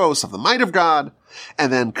Gevuros, of the might of God,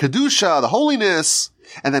 and then Kedusha, the holiness,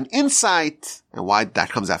 and then insight, and why that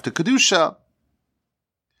comes after Kedusha,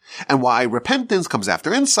 and why repentance comes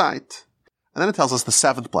after insight. And then it tells us the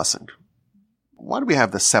 7th blessing. Why do we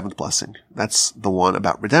have the 7th blessing? That's the one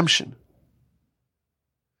about redemption.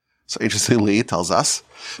 So interestingly, it tells us,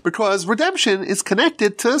 because redemption is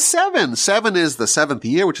connected to 7. 7 is the 7th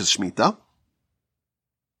year, which is Shemitah.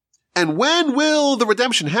 And when will the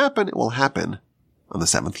redemption happen? It will happen on the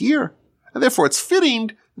 7th year. And therefore it's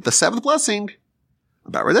fitting that the 7th blessing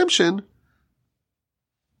about redemption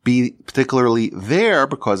be particularly there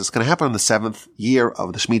because it's going to happen on the 7th year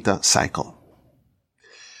of the Shemitah cycle.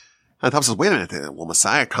 And the Talmud says, wait a minute, will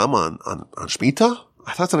Messiah come on Shemitah?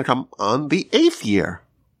 I thought it's going to come on the 8th year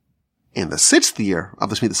In the 6th year of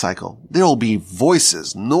the Shemitah cycle, there will be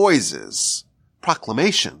voices, noises,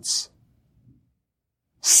 proclamations,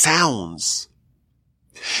 sounds.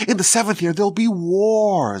 In the 7th year, there'll be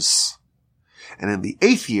wars. And in the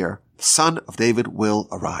 8th year, the Son of David will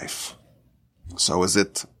arrive. So is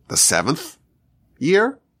it the 7th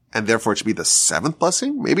year? And therefore it should be the 7th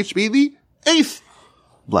blessing? Maybe it should be the 8th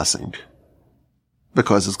blessing.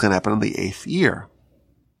 Because it's going to happen in the 8th year.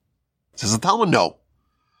 Says the Talmud, no.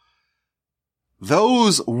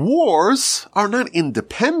 Those wars are not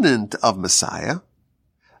independent of Messiah.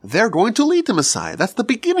 They're going to lead to Messiah. That's the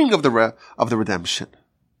beginning of the redemption.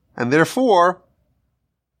 And therefore,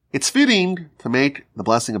 it's fitting to make the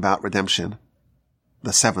blessing about redemption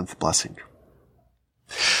the 7th blessing.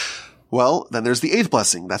 Well, then there's the 8th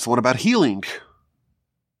blessing. That's the one about healing.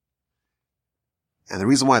 And the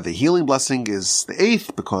reason why the healing blessing is the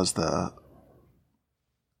 8th, because the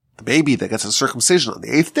baby that gets a circumcision on the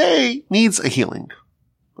 8th day needs a healing.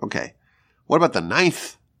 Okay. What about the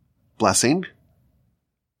 9th blessing?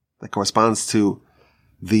 That corresponds to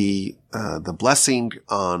the blessing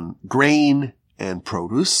on grain and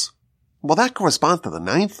produce. Well, that corresponds to the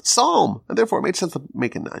 9th Psalm, and therefore it made sense to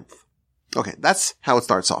make it 9th. Okay, that's how it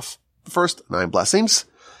starts off. The first 9 blessings.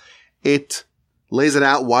 It lays it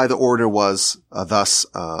out why the order was thus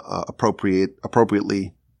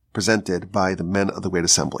appropriately presented by the men of the Great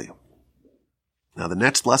Assembly. Now, the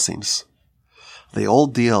next blessings, they all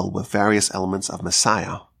deal with various elements of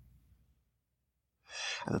Messiah.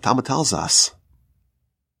 And the Talmud tells us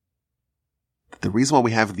that the reason why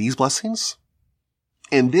we have these blessings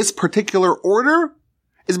in this particular order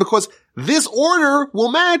is because this order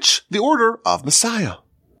will match the order of Messiah.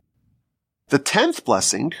 The 10th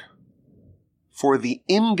blessing for the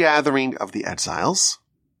ingathering of the exiles,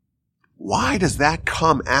 why does that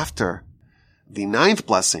come after the 9th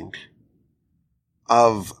blessing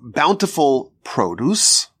of bountiful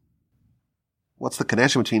produce? What's the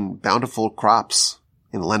connection between bountiful crops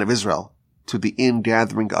in the land of Israel to the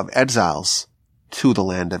ingathering of exiles to the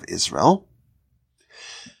land of Israel?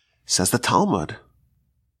 Says the Talmud,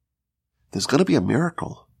 there's going to be a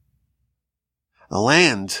miracle. The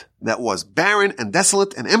land that was barren and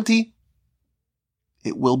desolate and empty,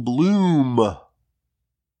 it will bloom.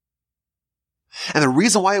 And the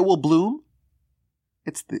reason why it will bloom,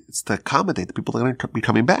 it's to accommodate the people that are going to be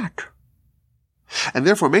coming back. And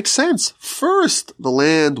therefore it makes sense. First, the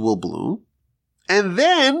land will bloom, and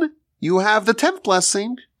then you have the 10th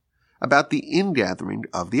blessing about the ingathering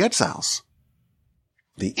of the exiles.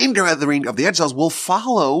 The ingathering of the exiles will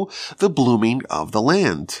follow the blooming of the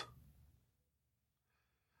land.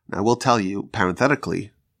 Now, I will tell you,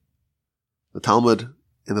 parenthetically, the Talmud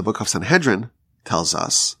in the book of Sanhedrin tells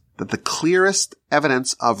us that the clearest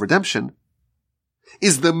evidence of redemption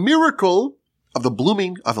is the miracle of the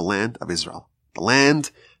blooming of the land of Israel. The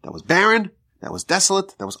land that was barren, that was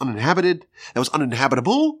desolate, that was uninhabited, that was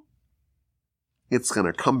uninhabitable. It's going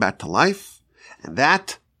to come back to life. And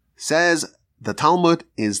that, says the Talmud,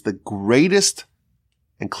 is the greatest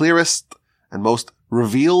and clearest and most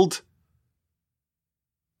revealed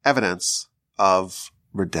evidence of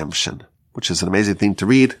redemption, which is an amazing thing to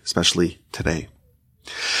read, especially today.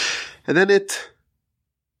 And then it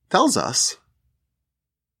tells us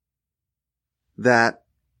that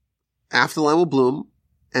after the land will bloom,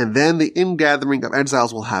 and then the ingathering of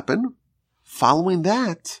exiles will happen. Following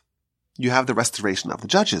that, you have the restoration of the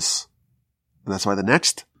judges. And that's why the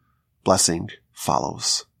next blessing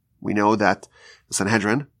follows. We know that the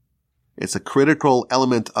Sanhedrin, it's a critical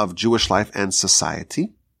element of Jewish life and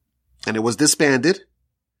society. And it was disbanded.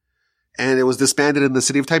 And it was disbanded in the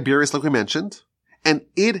city of Tiberias, like we mentioned. And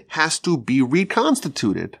it has to be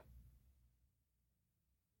reconstituted.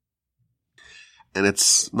 And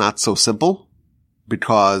it's not so simple,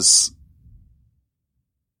 because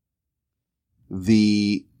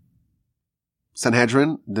the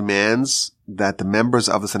Sanhedrin demands that the members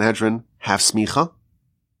of the Sanhedrin have smicha.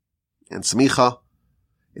 And smicha,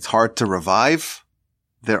 it's hard to revive.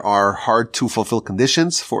 There are hard to fulfill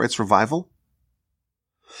conditions for its revival.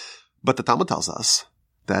 But the Talmud tells us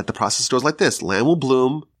that the process goes like this. Land will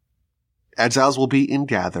bloom, exiles will be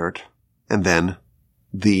ingathered, and then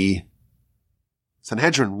the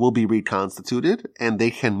Sanhedrin will be reconstituted, and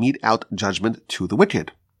they can mete out judgment to the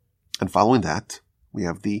wicked. And following that, we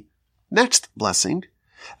have the next blessing,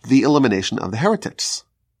 the elimination of the heretics.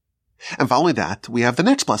 And following that, we have the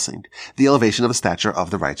next blessing, the elevation of the stature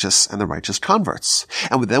of the righteous and the righteous converts.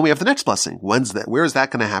 And then we have the next blessing. Where is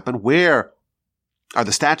that going to happen? Where are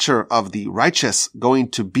the stature of the righteous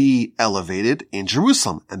going to be elevated? In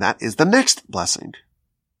Jerusalem. And that is the next blessing.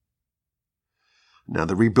 Now,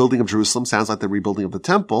 the rebuilding of Jerusalem sounds like the rebuilding of the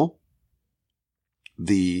temple.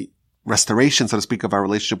 the restoration, so to speak, of our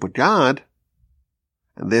relationship with God,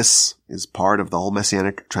 and this is part of the whole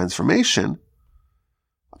messianic transformation,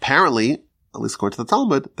 apparently, at least according to the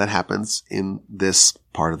Talmud, that happens in this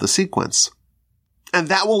part of the sequence. And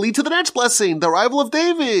that will lead to the next blessing, the arrival of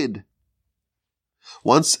David.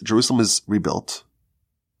 Once Jerusalem is rebuilt,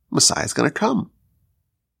 Messiah is going to come.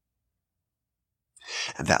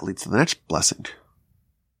 And that leads to the next blessing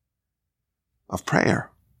of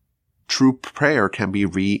prayer. True prayer can be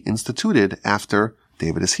reinstituted after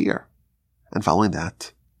David is here. And following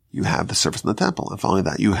that, you have the service in the temple. And following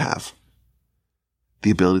that, you have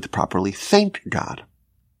the ability to properly thank God.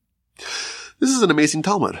 This is an amazing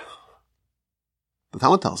Talmud. The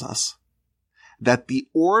Talmud tells us that the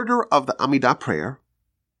order of the Amidah prayer,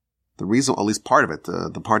 the reason, at least part of it,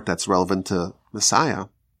 the part that's relevant to Messiah,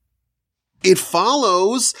 it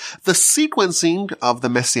follows the sequencing of the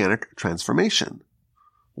messianic transformation.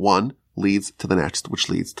 One leads to the next, which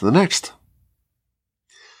leads to the next.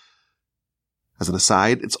 As an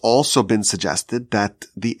aside, it's also been suggested that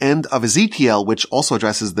the end of Ezekiel, which also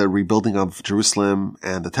addresses the rebuilding of Jerusalem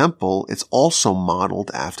and the temple, it's also modeled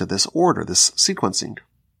after this order, this sequencing.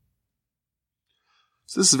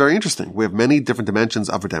 So this is very interesting. We have many different dimensions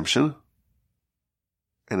of redemption,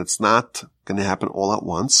 and it's not going to happen all at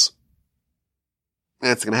once.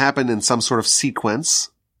 And it's going to happen in some sort of sequence.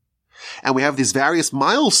 And we have these various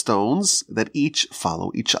milestones that each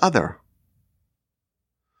follow each other.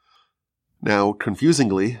 Now,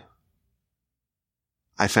 confusingly,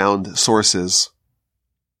 I found sources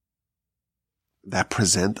that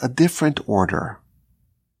present a different order.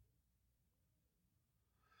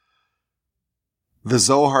 The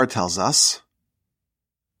Zohar tells us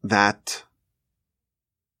that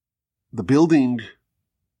the building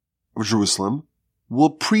of Jerusalem will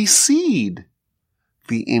precede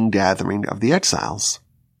the ingathering of the exiles.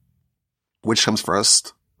 Which comes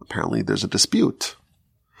first? Apparently there's a dispute.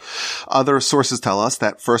 Other sources tell us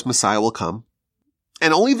that first Messiah will come,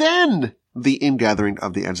 and only then the ingathering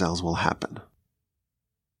of the exiles will happen.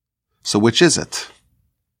 So which is it?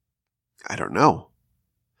 I don't know.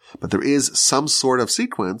 But there is some sort of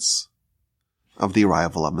sequence of the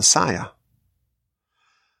arrival of Messiah.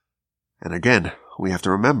 And again, we have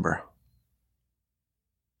to remember,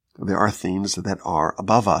 there are things that are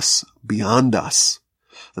above us, beyond us.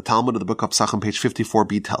 The Talmud of the book of Pesachim, page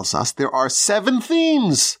 54b, tells us there are 7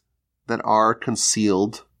 things that are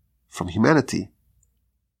concealed from humanity.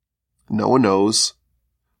 No one knows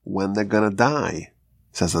when they're going to die,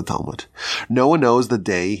 says the Talmud. No one knows the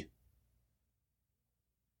day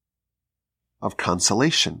of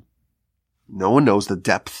consolation. No one knows the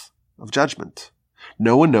depth of judgment.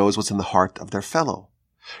 No one knows what's in the heart of their fellow.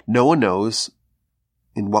 No one knows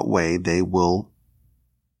in what way they will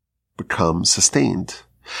become sustained.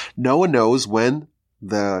 No one knows when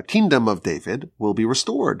the kingdom of David will be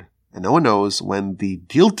restored. And no one knows when the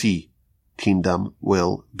guilty kingdom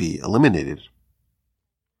will be eliminated.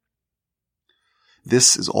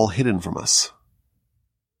 This is all hidden from us.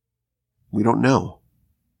 We don't know.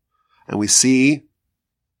 And we see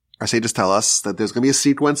our sages tell us that there's going to be a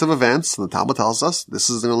sequence of events. And the Talmud tells us this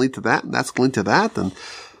is going to lead to that, and that's going to lead to that. And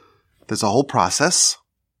there's a whole process.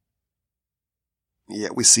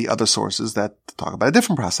 Yet we see other sources that talk about a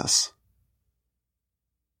different process.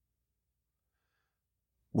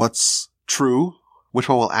 What's true? Which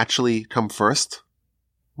one will actually come first?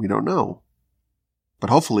 We don't know. But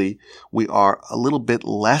hopefully we are a little bit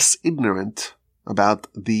less ignorant about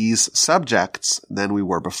these subjects than we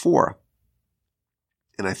were before.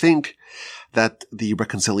 And I think that the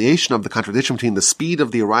reconciliation of the contradiction between the speed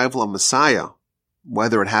of the arrival of Messiah,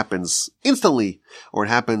 whether it happens instantly or it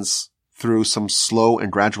happens through some slow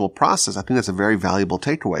and gradual process, I think that's a very valuable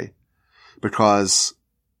takeaway, because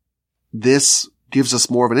this gives us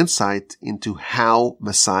more of an insight into how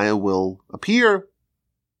Messiah will appear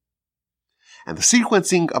and the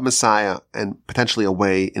sequencing of Messiah and potentially a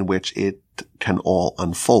way in which it can all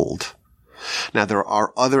unfold. Now, there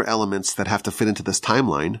are other elements that have to fit into this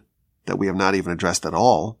timeline that we have not even addressed at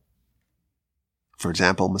all. For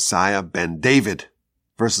example, Messiah ben David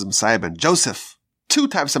versus Messiah ben Joseph. 2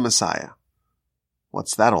 types of Messiah.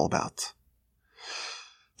 What's that all about?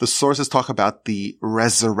 The sources talk about the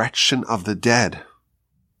resurrection of the dead.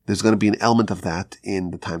 There's going to be an element of that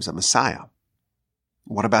in the times of Messiah.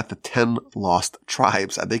 What about the 10 lost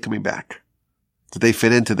tribes? Are they coming back? Do they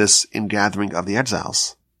fit into this ingathering of the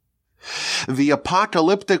exiles? The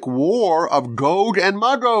apocalyptic war of Gog and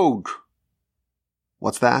Magog.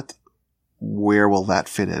 What's that? Where will that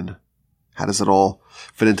fit in? How does it all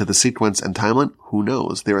fit into the sequence and timeline? Who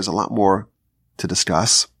knows? There is a lot more to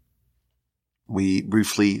discuss. We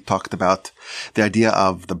briefly talked about the idea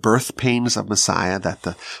of the birth pains of Messiah, that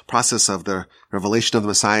the process of the revelation of the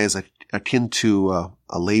Messiah is akin to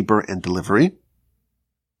a labor and delivery.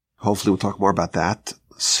 Hopefully we'll talk more about that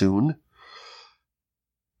soon.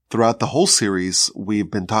 Throughout the whole series,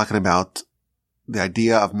 we've been talking about the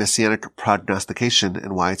idea of messianic prognostication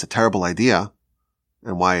and why it's a terrible idea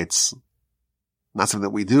and why it's not something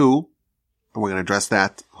that we do. And we're going to address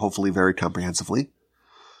that hopefully very comprehensively.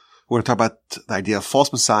 We're going to talk about the idea of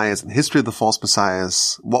false messiahs and the history of the false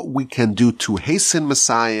messiahs, what we can do to hasten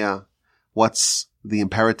Messiah, what's the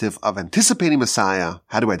imperative of anticipating Messiah,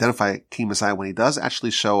 how to identify King Messiah when he does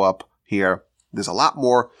actually show up here. There's a lot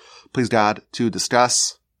more, please God, to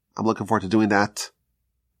discuss. I'm looking forward to doing that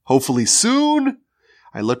hopefully soon.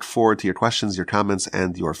 I look forward to your questions, your comments,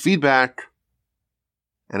 and your feedback.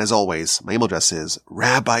 And as always, my email address is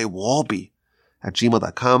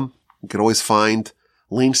rabbiwalby@gmail.com. You can always find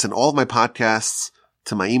links in all of my podcasts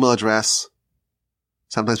to my email address.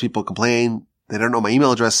 Sometimes people complain they don't know what my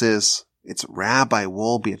email address is. It's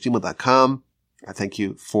rabbiwalby@gmail.com. I thank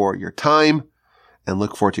you for your time and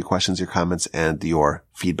look forward to your questions, your comments, and your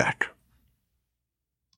feedback.